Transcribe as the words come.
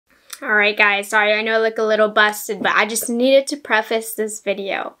Alright guys, sorry I know I look a little busted, but I just needed to preface this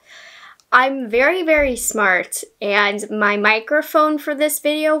video. I'm very smart, and my microphone for this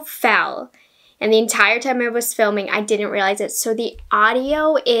video fell. And the entire time I was filming, I didn't realize it. So the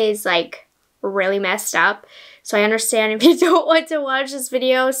audio is like really messed up. So I understand if you don't want to watch this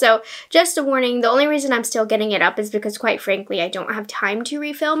video. So just a warning, the only reason I'm still getting it up is because quite frankly, I don't have time to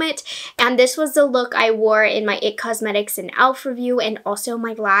refilm it. And this was the look I wore in my It Cosmetics and e.l.f. review and also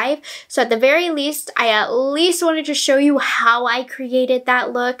my live. So at the very least, I at least wanted to show you how I created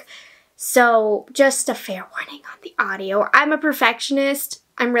that look. So just a fair warning on the audio. I'm a perfectionist.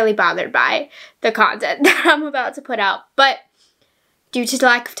 I'm really bothered by the content that I'm about to put out. But due to the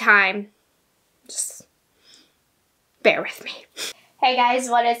lack of time, just bear with me. Hey guys,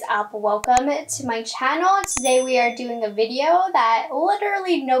 what is up? Welcome to my channel. Today we are doing a video that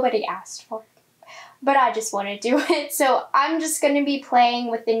literally nobody asked for, but I just want to do it. So I'm just going to be playing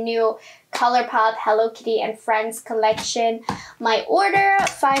with the new Colourpop Hello Kitty and Friends collection. My order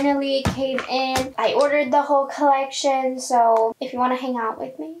finally came in. I ordered the whole collection, so if you want to hang out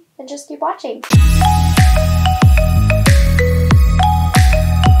with me, then just keep watching.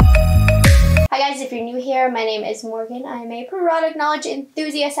 Hi guys, if you're new here, my name is Morgan. I'm a product knowledge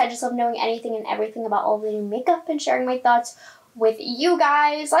enthusiast. I just love knowing anything and everything about all the new makeup and sharing my thoughts with you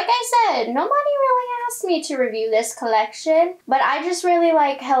guys. Like I said, nobody really asked me to review this collection, but I just really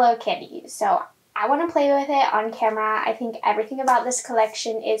like Hello Kitty, so I want to play with it on camera. I think everything about this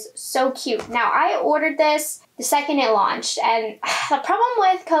collection is so cute. Now, I ordered this the second it launched, and the problem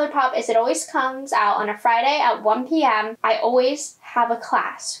with Colourpop is it always comes out on a Friday at 1 p.m. I always have a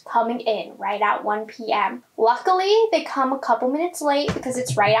class coming in right at 1 p.m. Luckily, they come a couple minutes late because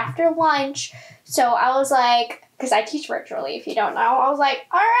it's right after lunch, so I was like, because I teach virtually, if you don't know, I was like,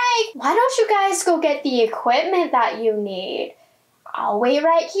 all right, why don't you guys go get the equipment that you need? I'll wait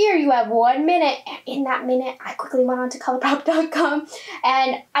right here. You have 1 minute. And in that minute, I quickly went on to Colourpop.com,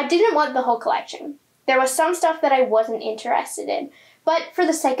 and I didn't want the whole collection. There was some stuff that I wasn't interested in, but for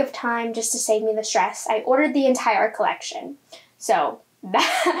the sake of time, just to save me the stress, I ordered the entire collection. So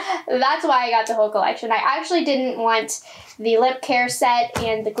that's why I got the whole collection. I actually didn't want the lip care set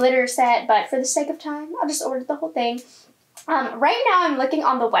and the glitter set, but for the sake of time, I'll just order the whole thing. Right now, I'm looking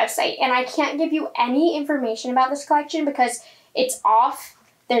on the website, and I can't give you any information about this collection because it's off.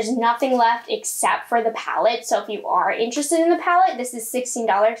 There's nothing left except for the palette. So if you are interested in the palette, this is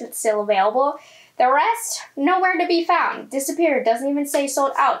 $16. It's still available. The rest, nowhere to be found. Disappeared. Doesn't even say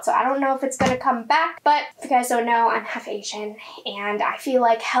sold out. So I don't know if it's going to come back. But if you guys don't know, I'm half Asian. And I feel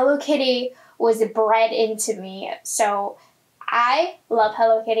like Hello Kitty was bred into me. So I love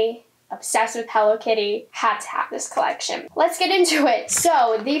Hello Kitty. Obsessed with Hello Kitty, had to have this collection. Let's get into it.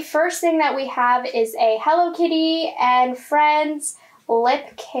 So the first thing that we have is a Hello Kitty and Friends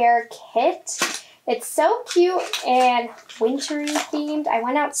lip care kit. It's so cute and wintry themed. I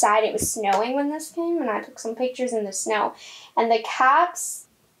went outside, it was snowing when this came, and I took some pictures in the snow. And the caps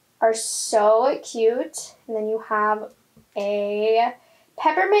are so cute. And then you have a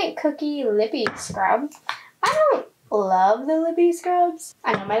peppermint cookie lippy scrub. I don't love the lippy scrubs.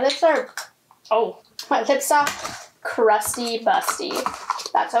 I know my lips are crusty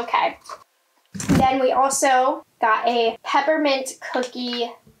busty. That's okay. Then we also got a peppermint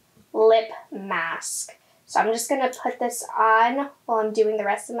cookie lip mask. So I'm just gonna put this on while I'm doing the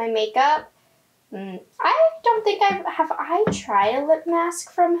rest of my makeup. I don't think have I tried a lip mask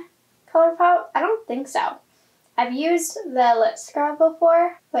from Colourpop? I don't think so. I've used the lip scrub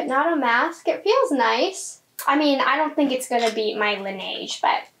before, but not a mask. It feels nice. I mean, I don't think it's going to beat my Laneige,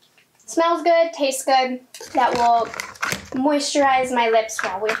 but smells good, tastes good. That will moisturize my lips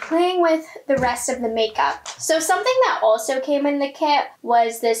while we're playing with the rest of the makeup. So something that also came in the kit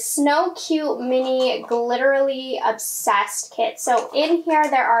was this Snow Cute Mini Glitterly Obsessed kit. So in here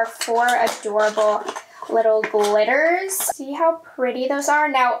there are 4 adorable little glitters. See how pretty those are?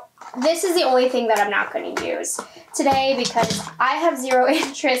 Now, this is the only thing that I'm not going to use today because I have zero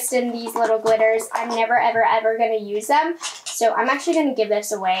interest in these little glitters. I'm never, ever going to use them. So I'm actually going to give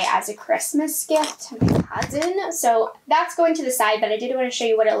this away as a Christmas gift to my cousin. So that's going to the side, but I did want to show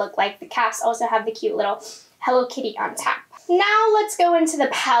you what it looked like. The caps also have the cute little Hello Kitty on top. Now let's go into the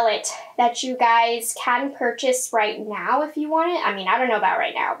palette that you guys can purchase right now if you want it. I mean, I don't know about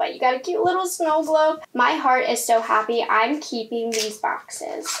right now, but you got a cute little snow globe. My heart is so happy. I'm keeping these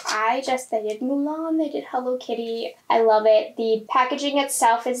boxes. They did Mulan, they did Hello Kitty. I love it. The packaging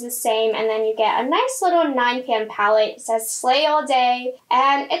itself is the same, and then you get a nice little 9-pan palette. It says Slay All Day,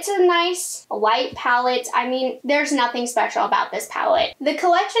 and it's a nice light palette. I mean, there's nothing special about this palette. The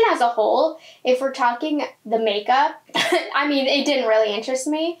collection as a whole, if we're talking the makeup, I mean, it didn't really interest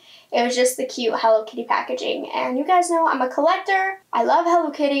me. It was just the cute Hello Kitty packaging. And you guys know I'm a collector. I love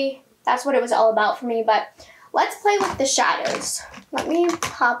Hello Kitty. That's what it was all about for me. But let's play with the shadows. Let me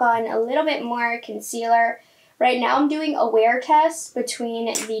pop on a little bit more concealer. Right now I'm doing a wear test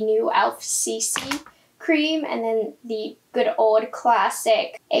between the new e.l.f. CC cream and then the good old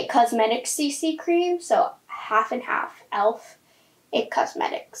classic It Cosmetics CC cream. So half and half, e.l.f. It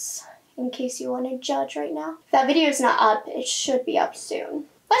Cosmetics. In case you want to judge right now. If that video is not up, it should be up soon.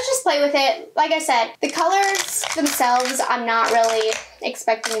 Let's just play with it. Like I said, the colors themselves, I'm not really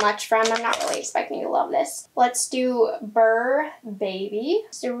expecting much from. I'm not really expecting to love this. Let's do Burr Baby.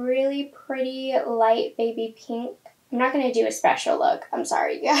 It's a really pretty light baby pink. I'm not going to do a special look. I'm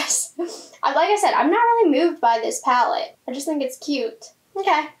sorry, you guys. Like I said, I'm not really moved by this palette. I just think it's cute.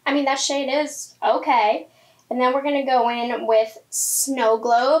 Okay. I mean, that shade is okay. And then we're going to go in with Snow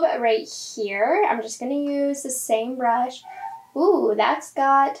Globe right here. I'm just going to use the same brush. Ooh, that's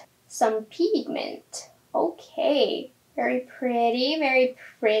got some pigment. Okay. Very pretty, very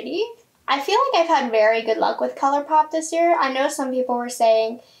pretty. I feel like I've had very good luck with Colourpop this year. I know some people were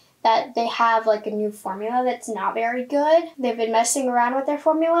saying that they have like a new formula that's not very good. They've been messing around with their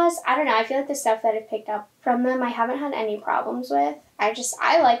formulas. I don't know. I feel like the stuff that I've picked up from them, I haven't had any problems with.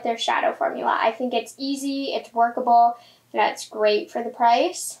 I like their shadow formula. I think it's easy, it's workable, and that's great for the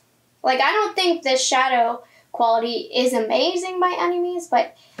price. Like, I don't think this shadow quality is amazing by any means,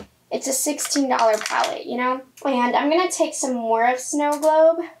 but it's a $16 palette, you know? And I'm going to take some more of Snow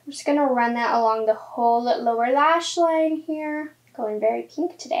Globe. I'm just going to run that along the whole lower lash line here. Going very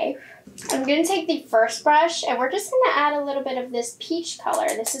pink today. I'm going to take the first brush, and we're just going to add a little bit of this peach color.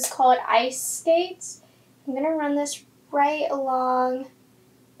 This is called Ice Skates. I'm going to run this right along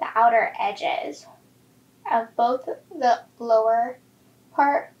the outer edges of both the lower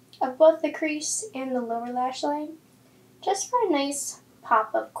part of both the crease and the lower lash line, just for a nice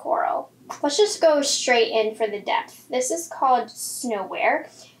pop of coral. Let's just go straight in for the depth. This is called Snowwear.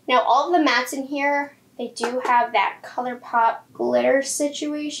 Now, all of the mattes in here, they do have that Colourpop glitter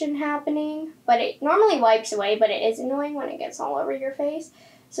situation happening, but it normally wipes away, but it is annoying when it gets all over your face.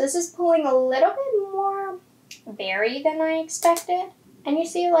 So this is pulling a little bit more berry than I expected. And you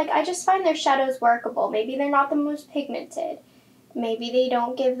see, like, I just find their shadows workable. Maybe they're not the most pigmented. Maybe they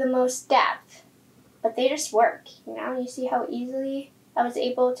don't give the most depth, but they just work, you know? You see how easily I was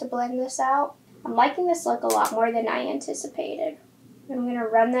able to blend this out? I'm liking this look a lot more than I anticipated. I'm going to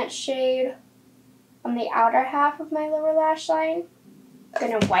run that shade on the outer half of my lower lash line. I'm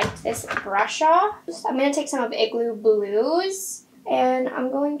going to wipe this brush off. I'm going to take some of Igloo Blues, and I'm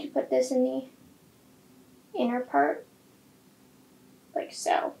going to put this in the inner part, like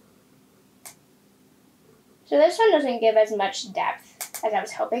so. So this one doesn't give as much depth as I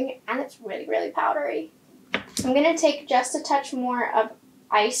was hoping, and it's really, really powdery. I'm going to take just a touch more of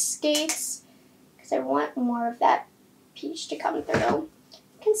Ice Skates, because I want more of that peach to come through.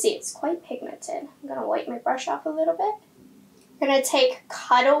 You can see it's quite pigmented. I'm going to wipe my brush off a little bit. I'm going to take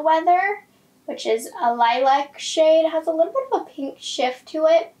Cuddle Weather, which is a lilac shade. It has a little bit of a pink shift to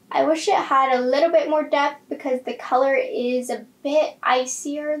it. I wish it had a little bit more depth because the color is a bit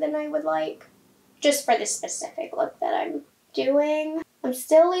icier than I would like, just for the specific look that I'm doing. I'm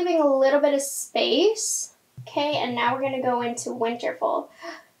still leaving a little bit of space. Okay, and now we're going to go into Winterful.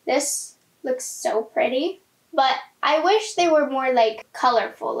 This looks so pretty, but I wish they were more like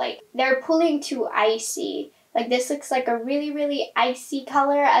colorful. Like, they're pulling too icy. Like, this looks like a really, really icy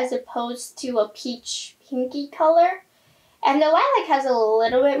color as opposed to a peach pinky color. And the lilac has a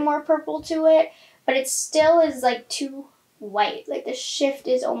little bit more purple to it, but it still is like too white. Like, the shift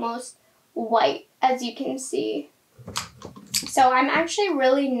is almost white, as you can see. So I'm actually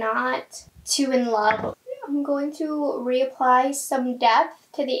really not too in love. I'm going to reapply some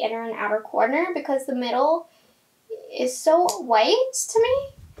depth to the inner and outer corner because the middle is so white to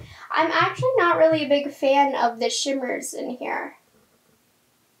me. I'm actually not really a big fan of the shimmers in here.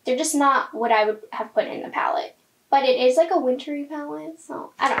 They're just not what I would have put in the palette. But it is like a wintry palette,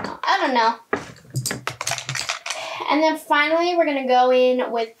 so I don't know. And then finally, we're going to go in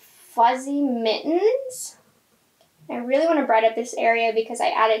with Fuzzy Mittens. I really want to brighten up this area because I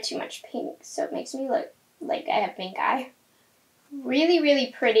added too much pink, so it makes me look like I have pink eye. Really,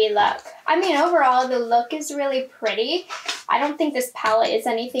 really pretty look. I mean, overall, the look is really pretty. I don't think this palette is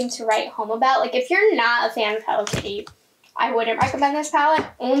anything to write home about. Like, if you're not a fan of Hello Kitty, I wouldn't recommend this palette.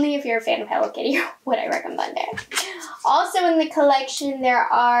 Only if you're a fan of Hello Kitty would I recommend it. Also in the collection, there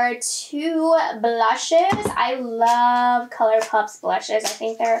are 2 blushes. I love Colourpop's blushes. I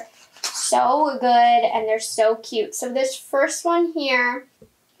think they're so good and they're so cute. So this first one here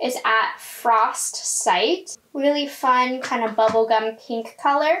is at Frost Sight. Really fun kind of bubblegum pink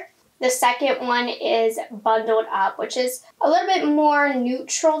color. The second one is Bundled Up, which is a little bit more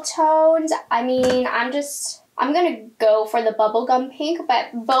neutral tones. I mean, I'm gonna go for the bubblegum pink, but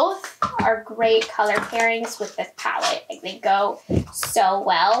both are great color pairings with this palette. Like, they go so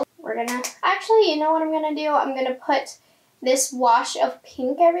well. We're gonna, actually, you know what I'm gonna do? I'm gonna put this wash of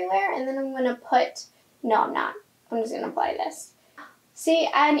pink everywhere, and then I'm gonna put, no, I'm not. I'm just gonna apply this. See,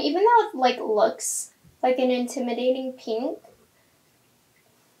 and even though it like looks like an intimidating pink,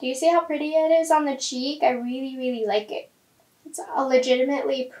 do you see how pretty it is on the cheek? I really, really like it. It's a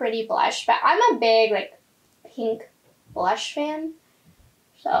legitimately pretty blush, but I'm a big like pink blush fan,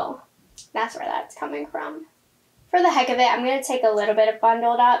 so that's where that's coming from. For the heck of it, I'm going to take a little bit of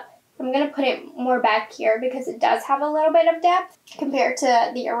Bundled Up. I'm going to put it more back here because it does have a little bit of depth compared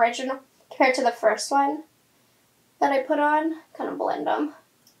to the original, compared to the first one that I put on. Kind of blend them.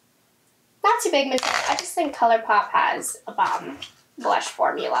 Not too big mistake. I just think Colourpop has a bomb blush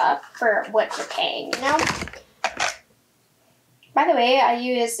formula for what you're paying, you know? By the way, I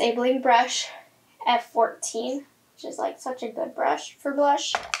used a bling brush F14, which is like such a good brush for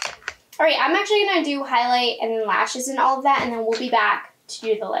blush. Alright, I'm actually going to do highlight and then lashes and all of that, and then we'll be back to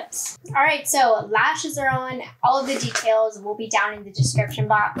do the lips. Alright, so lashes are on. All of the details will be down in the description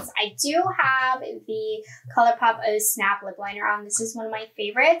box. I do have the Colourpop Snap Lip Liner on. This is one of my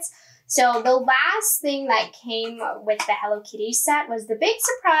favorites. So the last thing that came with the Hello Kitty set was the big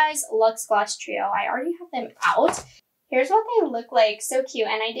surprise Luxe Gloss Trio. I already have them out. Here's what they look like. So cute.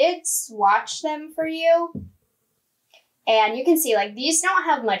 And I did swatch them for you. And you can see, like, these don't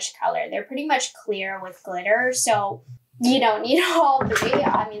have much color. They're pretty much clear with glitter. So you don't need all three.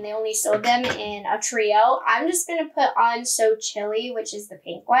 I mean, they only sold them in a trio. I'm just going to put on So Chilly, which is the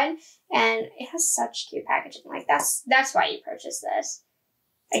pink one. And it has such cute packaging. Like, that's why you purchase this.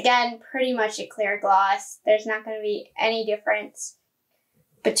 Again, pretty much a clear gloss. There's not going to be any difference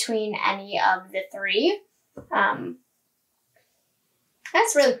between any of the three.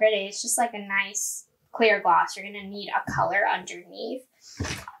 That's really pretty. It's just like a nice clear gloss. You're going to need a color underneath.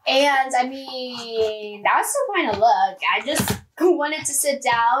 And, I mean, that's the point of look. I just wanted to sit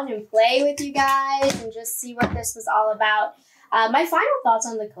down and play with you guys and just see what this was all about. My final thoughts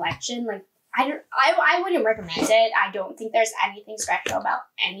on the collection, like, I wouldn't recommend it. I don't think there's anything special about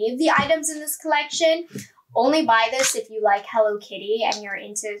any of the items in this collection. Only buy this if you like Hello Kitty and you're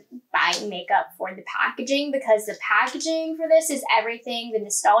into buying makeup for the packaging, because the packaging for this is everything. The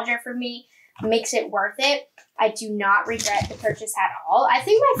nostalgia for me makes it worth it. I do not regret the purchase at all. I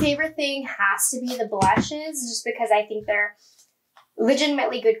think my favorite thing has to be the blushes, just because I think they're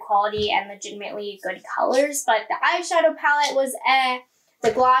legitimately good quality and legitimately good colors. But the eyeshadow palette was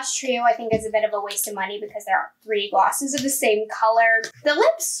The gloss trio, I think, is a bit of a waste of money because there are 3 glosses of the same color. The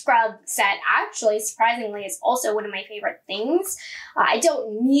lip scrub set, actually, surprisingly, is also one of my favorite things. I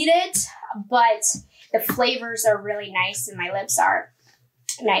don't need it, but the flavors are really nice and my lips are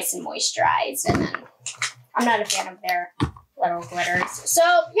nice and moisturized. And then I'm not a fan of their little glitters. So,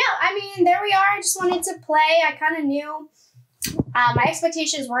 yeah, I mean, there we are. I just wanted to play. I kind of knew my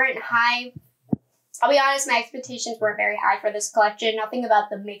expectations weren't high. I'll be honest, my expectations weren't very high for this collection. Nothing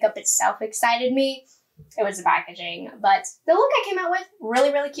about the makeup itself excited me. It was the packaging. But the look I came out with,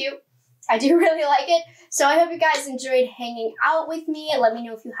 really, really cute. I do really like it. So I hope you guys enjoyed hanging out with me. Let me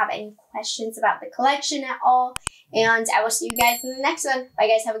know if you have any questions about the collection at all. And I will see you guys in the next one. Bye,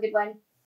 guys. Have a good one.